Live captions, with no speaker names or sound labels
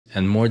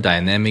and more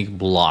dynamic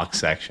blog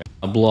section.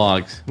 A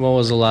blog, when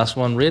was the last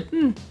one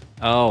written?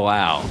 Oh,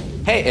 wow.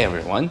 Hey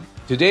everyone,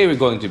 today we're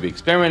going to be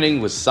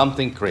experimenting with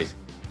something crazy.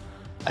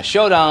 A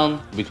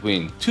showdown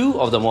between two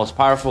of the most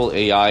powerful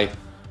AI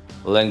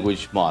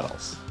language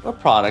models or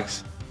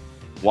products.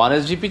 One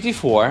is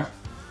GPT-4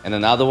 and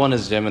another one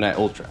is Gemini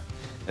Ultra.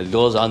 It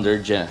goes under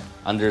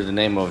the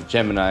name of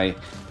Gemini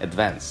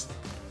Advanced.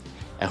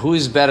 And who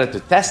is better to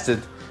test it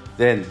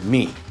than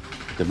me,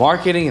 the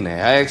marketing and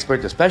AI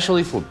expert,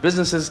 especially for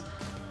businesses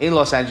in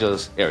Los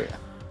Angeles area,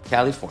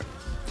 California.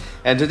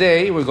 And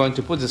today we're going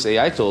to put this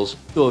AI tools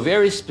to a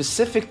very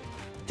specific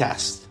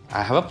test.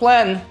 I have a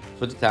plan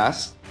for the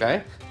test,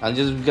 okay? I'm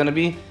just gonna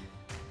be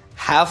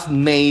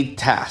half-made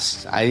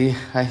tasks. I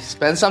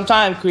spent some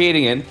time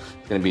creating it.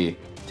 It's gonna be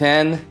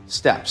 10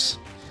 steps,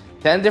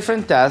 10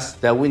 different tests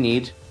that we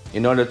need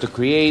in order to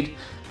create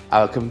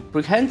a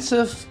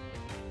comprehensive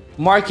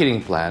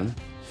marketing plan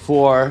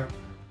for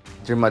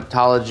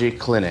dermatology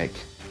clinic,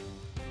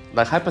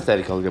 like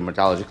hypothetical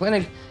dermatology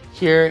clinic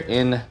here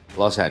in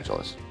Los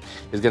Angeles.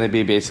 It's going to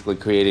be basically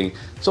creating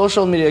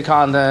social media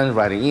content,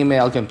 writing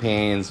email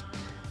campaigns,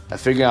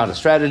 figuring out a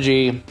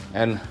strategy,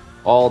 and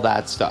all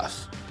that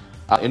stuff.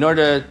 In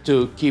order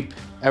to keep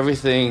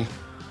everything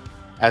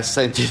as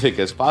scientific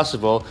as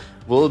possible,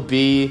 we'll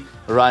be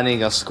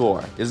running a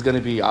score. It's going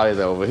to be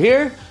either over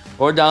here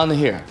or down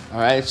here. All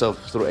right. So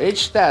through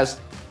each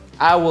test,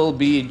 I will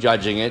be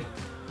judging it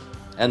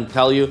and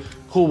tell you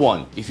who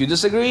won. If you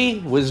disagree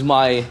with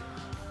my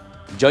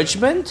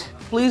judgment,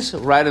 please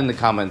write in the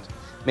comment.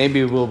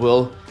 Maybe we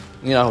will,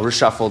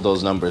 reshuffle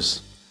those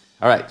numbers.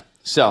 All right.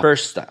 So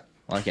First step.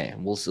 Okay,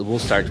 we'll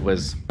start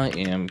with I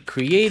am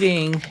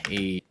creating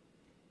a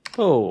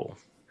All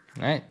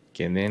right.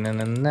 Okay,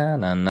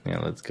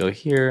 let's go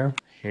here.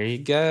 Here you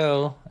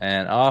go,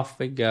 and off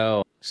we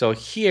go. So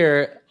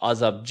here,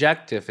 as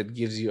objective, it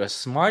gives you a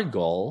SMART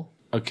goal.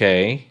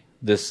 Okay,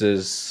 this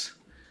is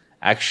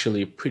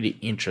actually pretty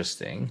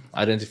interesting.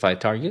 Identify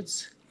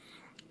targets,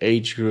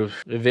 age group.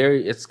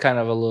 It's kind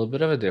of a little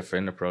bit of a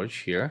different approach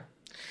here.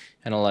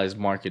 Analyze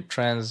market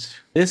trends.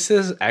 This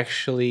is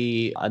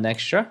actually an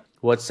extra.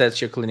 What sets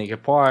your clinic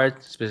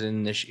apart? Specific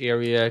niche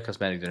area,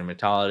 cosmetic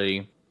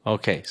dermatology.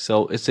 Okay,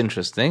 so it's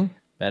interesting.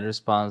 Bad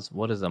response.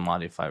 What is a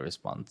modified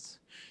response?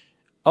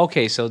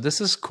 Okay, so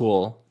this is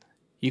cool.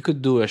 You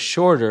could do a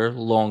shorter,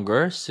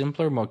 longer,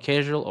 simpler, more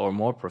casual, or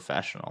more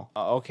professional.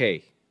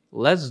 Okay,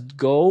 let's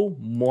go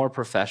more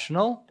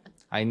professional.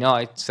 I know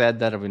I said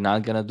that we're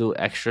not gonna do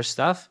extra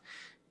stuff,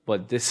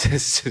 but this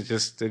is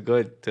just too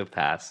good to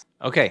pass.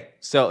 Okay,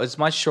 so it's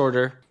much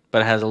shorter,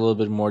 but it has a little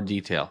bit more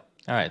detail.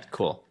 All right,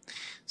 cool.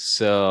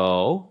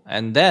 So,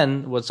 and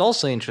then what's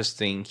also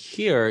interesting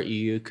here,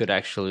 you could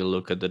actually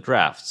look at the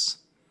drafts,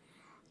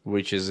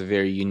 which is a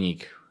very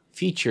unique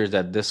feature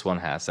that this one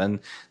has. And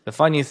the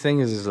funny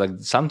thing is like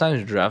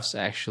sometimes drafts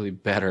are actually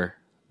better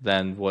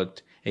than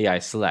what AI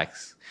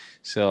selects.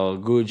 So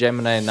Google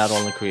Gemini not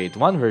only creates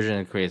one version,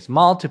 it creates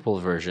multiple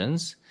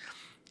versions,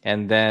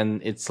 and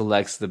then it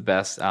selects the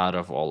best out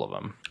of all of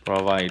them.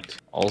 Provide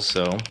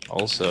also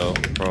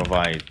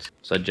provide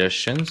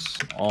suggestions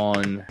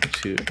on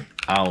to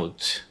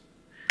out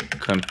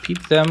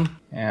compete them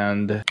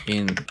and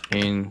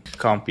in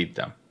compete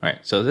them. All right,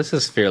 so this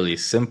is fairly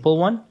simple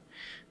one.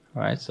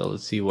 All right, so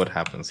let's see what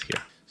happens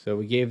here. So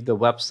we gave the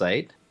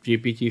website.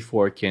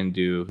 GPT-4 can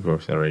do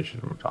growth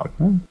acceleration. We're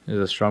talking. There's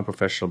a strong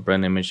professional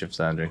brand image of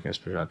standard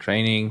special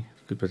training.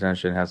 Good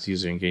potential enhance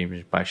user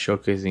engagement by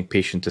showcasing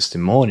patient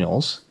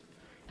testimonials.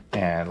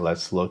 And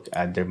let's look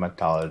at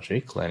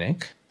dermatology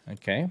clinic.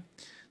 Okay,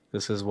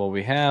 this is what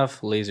we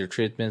have: laser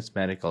treatments,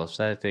 medical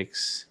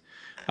aesthetics.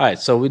 All right,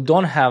 so we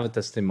don't have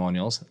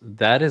testimonials.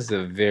 That is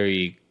a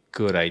very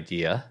good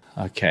idea.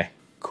 Okay,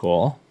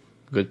 cool.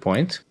 Good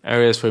point.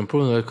 Areas for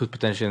improvement could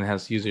potentially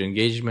enhance user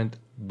engagement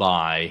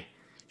by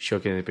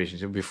showcasing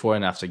patients before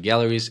and after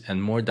galleries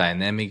and more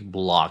dynamic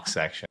blog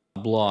section.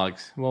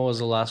 Blogs. When was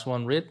the last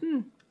one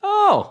written?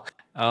 Oh,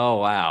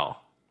 wow.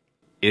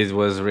 It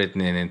was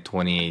written in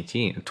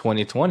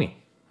 2020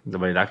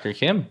 by Dr.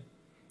 Kim.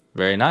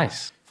 Very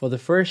nice. For the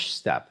first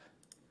step,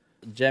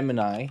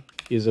 Gemini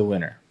is a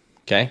winner.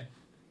 Okay.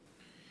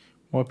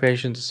 More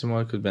patient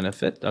testimonials could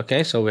benefit.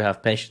 Okay, so we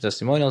have patient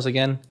testimonials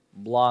again.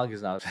 Blog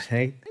is not.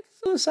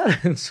 So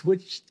sudden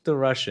switch to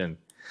Russian.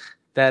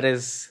 That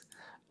is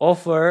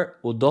offer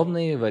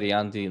удобные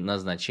варианты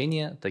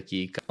назначения,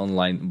 такие как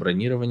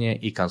онлайн-бронирование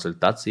и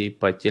консультации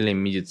по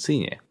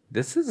телемедицине.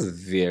 This is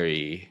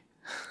very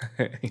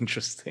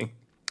interesting.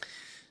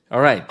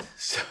 All right,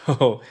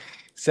 so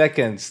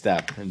second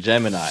step,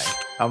 Gemini.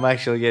 I'm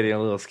actually getting a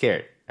little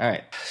scared. All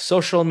right,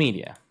 social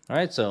media. All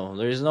right, so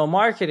there is no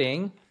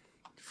marketing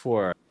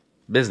for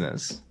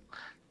business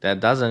that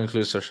doesn't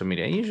include social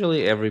media.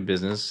 Usually every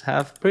business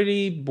have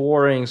pretty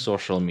boring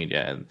social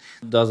media. And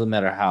it doesn't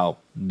matter how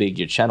big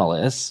your channel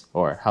is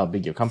or how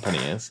big your company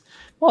is.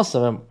 Most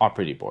of them are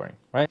pretty boring,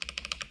 right?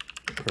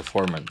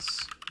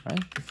 Performance,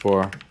 right?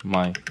 For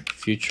my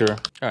future.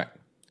 All right,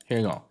 here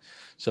you go.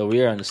 So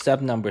we are on step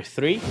number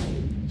 3.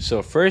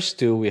 So first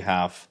two, we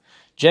have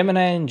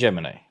Gemini and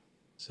Gemini.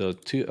 So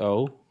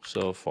 2.0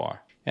 so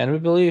far. And we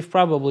believe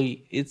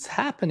probably it's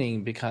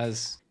happening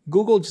because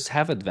Google just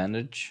have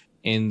advantage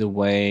in the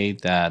way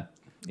that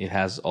it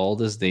has all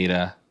this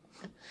data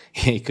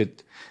it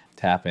could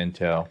tap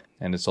into,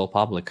 and it's all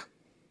public.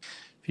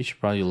 Feature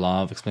probably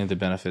love, explain the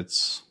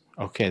benefits.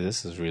 Okay,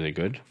 this is really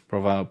good.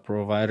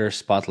 Provider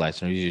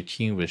spotlights and use your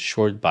team with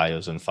short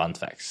bios and fun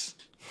facts.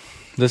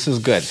 This is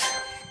good.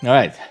 All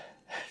right.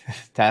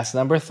 Task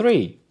number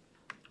 3.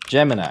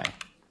 Gemini.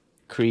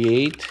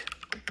 Create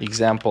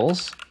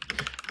examples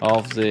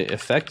of the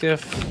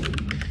effective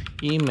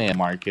email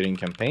marketing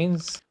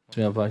campaigns.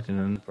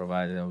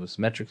 Provided with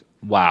metrics.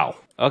 Wow.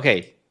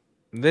 Okay.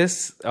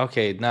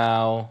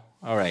 Now,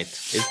 all right.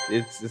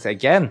 It's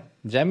again,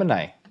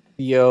 Gemini.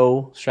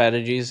 SEO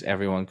strategies,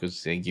 everyone could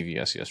say give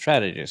you SEO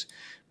strategies.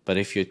 But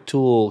if your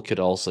tool could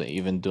also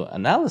even do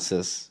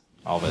analysis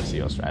of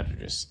SEO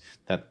strategies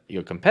that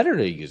your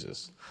competitor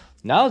uses,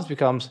 now it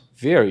becomes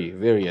very,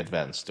 very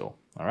advanced tool.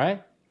 All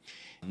right.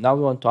 Now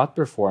we want to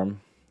outperform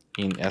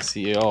in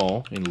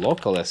SEO, in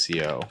local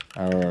SEO,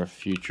 our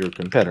future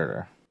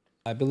competitor.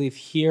 I believe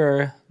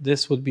here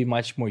this would be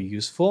much more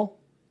useful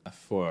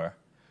for,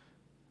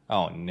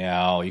 oh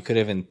no, you could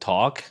even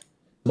talk.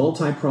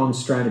 Multi-pronged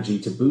strategy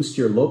to boost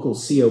your local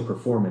SEO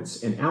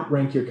performance and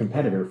outrank your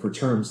competitor for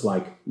terms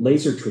like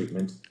laser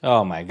treatment.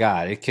 Oh my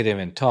God, it could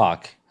even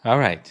talk. All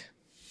right.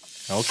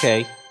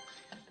 Okay.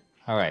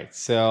 All right.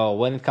 So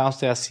when it comes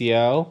to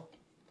SEO,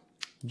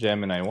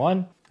 Gemini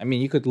 1, I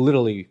mean, you could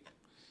literally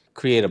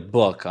create a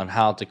book on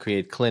how to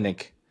create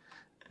clinic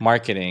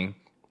marketing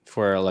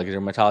for like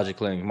dermatology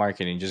clinic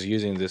marketing just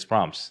using these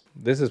prompts.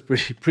 This is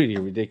pretty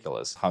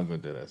ridiculous how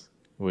good it is.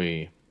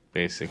 We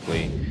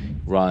basically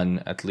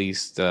run at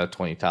least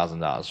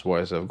 $20,000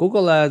 worth of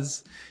Google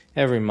ads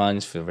every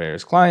month for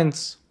various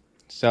clients.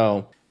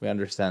 So we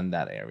understand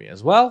that area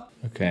as well.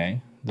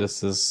 Okay,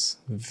 this is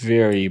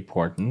very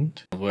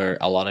important where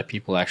a lot of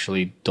people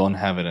actually don't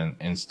have it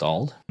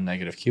installed.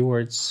 Negative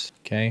keywords,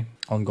 okay.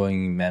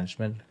 Ongoing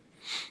management,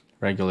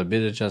 regular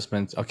bid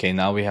adjustments. Okay,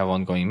 now we have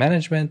ongoing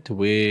management,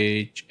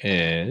 which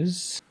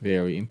is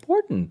very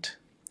important.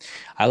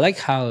 I like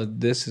how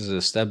this is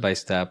a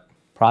step-by-step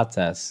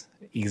process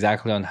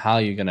exactly on how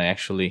you're going to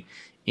actually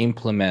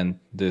implement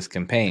this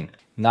campaign,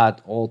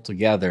 not all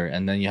together,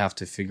 and then you have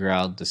to figure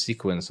out the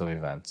sequence of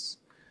events.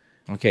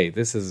 Okay,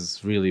 this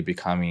is really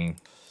becoming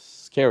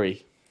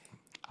scary.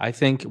 I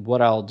think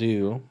what I'll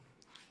do,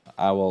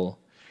 I will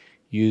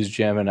use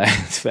Gemini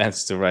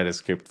Advanced to write a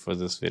script for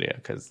this video,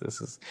 because this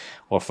is,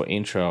 or for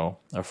intro,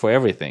 or for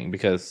everything,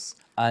 because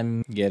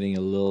I'm getting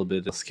a little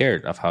bit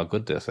scared of how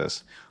good this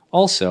is.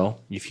 Also,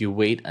 if you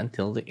wait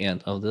until the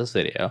end of this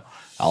video,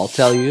 I'll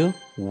tell you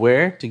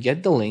where to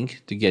get the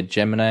link to get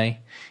Gemini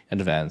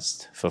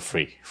Advanced for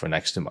free for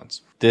next 2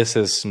 months. This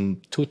is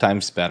 2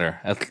 times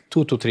better,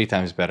 2 to 3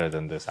 times better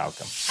than this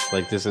outcome.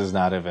 Like, this is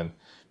not even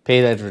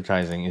paid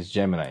advertising, it's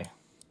Gemini.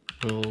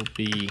 Will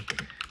be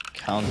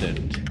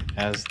counted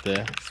as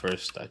the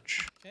first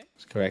touch. Okay,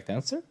 that's the correct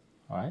answer.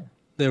 All right.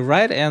 The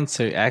right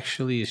answer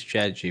actually is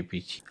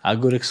ChatGPT. A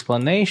good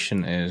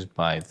explanation is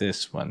by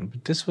this one,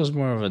 but this was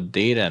more of a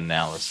data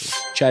analysis.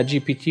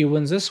 ChatGPT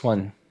wins this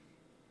one.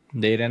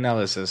 Data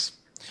analysis.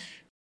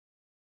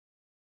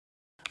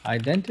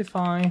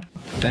 Identify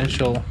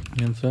potential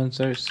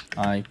influencers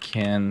I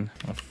can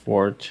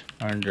afford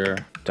under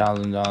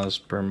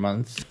 $1,000 per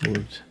month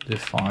would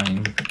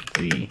define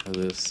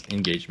this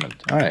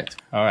engagement. All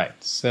right.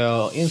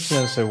 So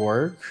influencer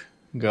work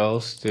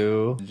goes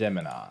to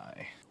Gemini.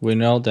 We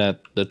know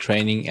that the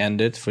training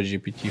ended for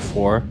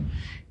GPT-4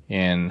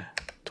 in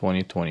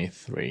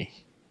 2023.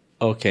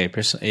 Okay,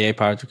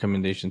 AI-powered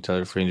recommendation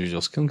tailored for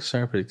individual skill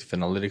concern, predictive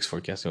analytics,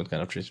 forecasting what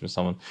kind of treatment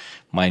someone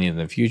might need in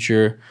the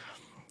future,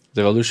 the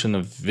evolution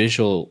of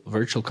virtual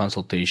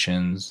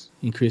consultations,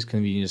 increased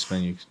convenience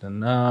when you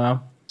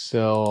can.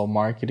 So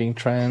marketing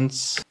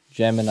trends,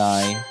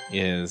 Gemini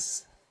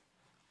is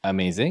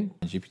amazing.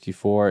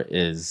 GPT-4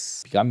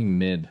 is becoming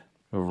mid,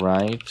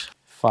 right?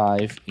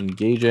 5,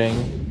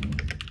 engaging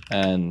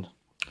and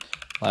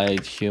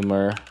light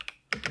humor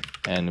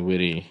and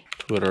witty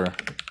Twitter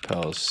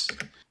posts.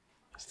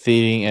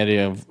 Feeding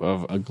area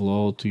of a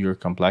glow to your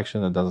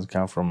complexion that doesn't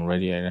come from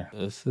radiator.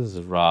 This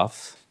is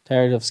rough.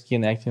 Tired of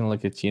skin acting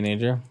like a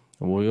teenager?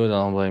 Well, you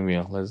don't blame me.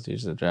 Let's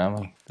teach the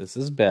drama. This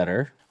is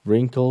better.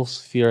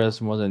 Wrinkles fear us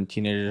more than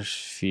teenagers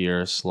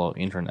fear slow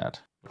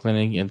internet.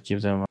 Clinic and keep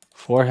them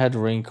forehead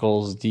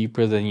wrinkles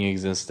deeper than your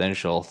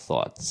existential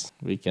thoughts.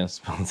 We can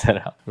spell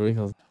that out.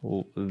 Wrinkles.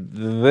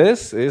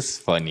 This is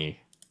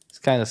funny. It's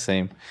kind of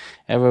same.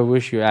 Ever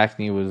wish your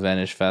acne would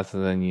vanish faster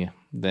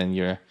than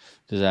your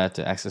desire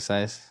to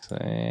exercise?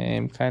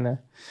 Same kind of.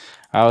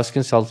 Our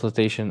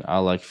consultation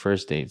are like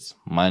first dates,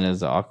 minus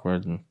the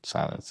awkward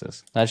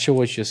silences. Not sure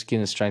what your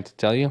skin is trying to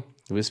tell you.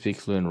 We speak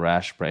fluent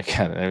rash,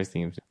 breakout, and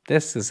everything.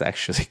 This is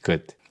actually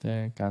good.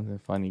 There,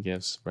 content, funny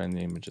gifts, brand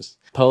images.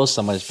 Posts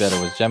are much better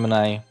with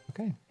Gemini.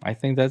 Okay, I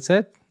think that's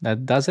it.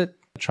 That does it.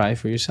 Try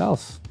for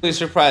yourself. Really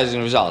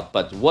surprising result,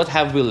 but what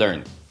have we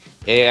learned?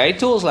 AI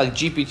tools like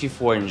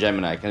GPT-4 and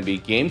Gemini can be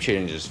game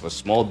changers for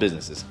small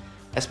businesses,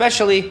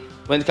 especially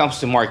when it comes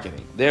to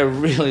marketing.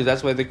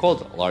 That's why they call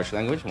it large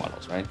language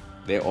models, right?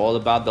 They're all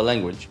about the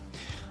language.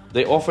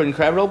 They offer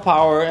incredible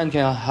power and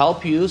can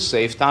help you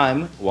save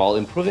time while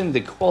improving the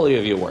quality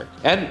of your work.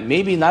 And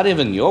maybe not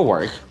even your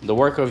work, the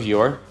work of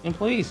your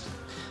employees.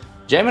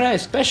 Gemini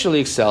especially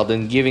excelled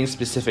in giving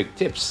specific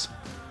tips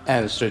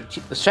and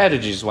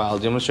strategies while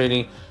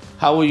demonstrating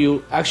how will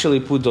you actually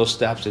put those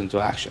steps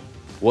into action.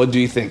 What do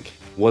you think?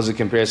 Was the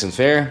comparison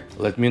fair?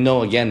 Let me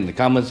know again in the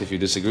comments if you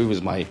disagree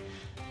with my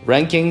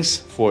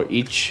rankings for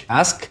each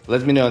task.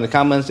 Let me know in the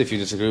comments if you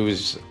disagree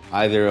with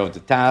either of the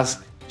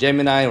tasks.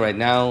 Gemini right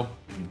now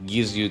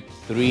gives you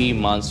 3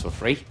 months for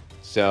free.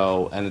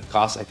 And it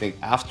costs, I think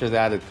after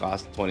that, it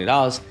costs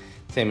 $20,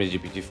 same as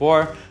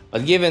GPT-4.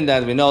 But given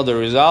that we know the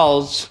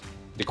results,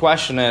 the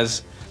question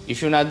is,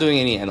 if you're not doing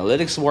any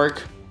analytics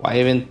work, why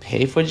even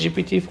pay for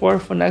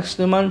GPT-4 for next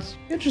 2 months?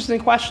 Interesting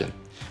question.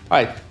 All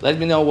right, let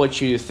me know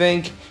what you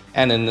think.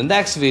 And in the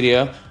next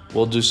video,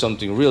 we'll do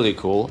something really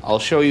cool. I'll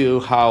show you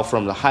how,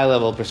 from the high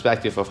level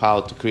perspective of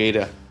how to create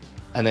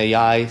an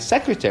AI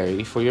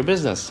secretary for your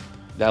business.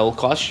 That will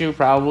cost you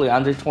probably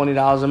under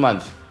 $20 a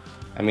month.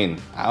 I mean,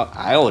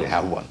 I already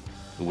have one.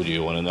 Would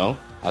you want to know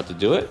how to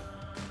do it?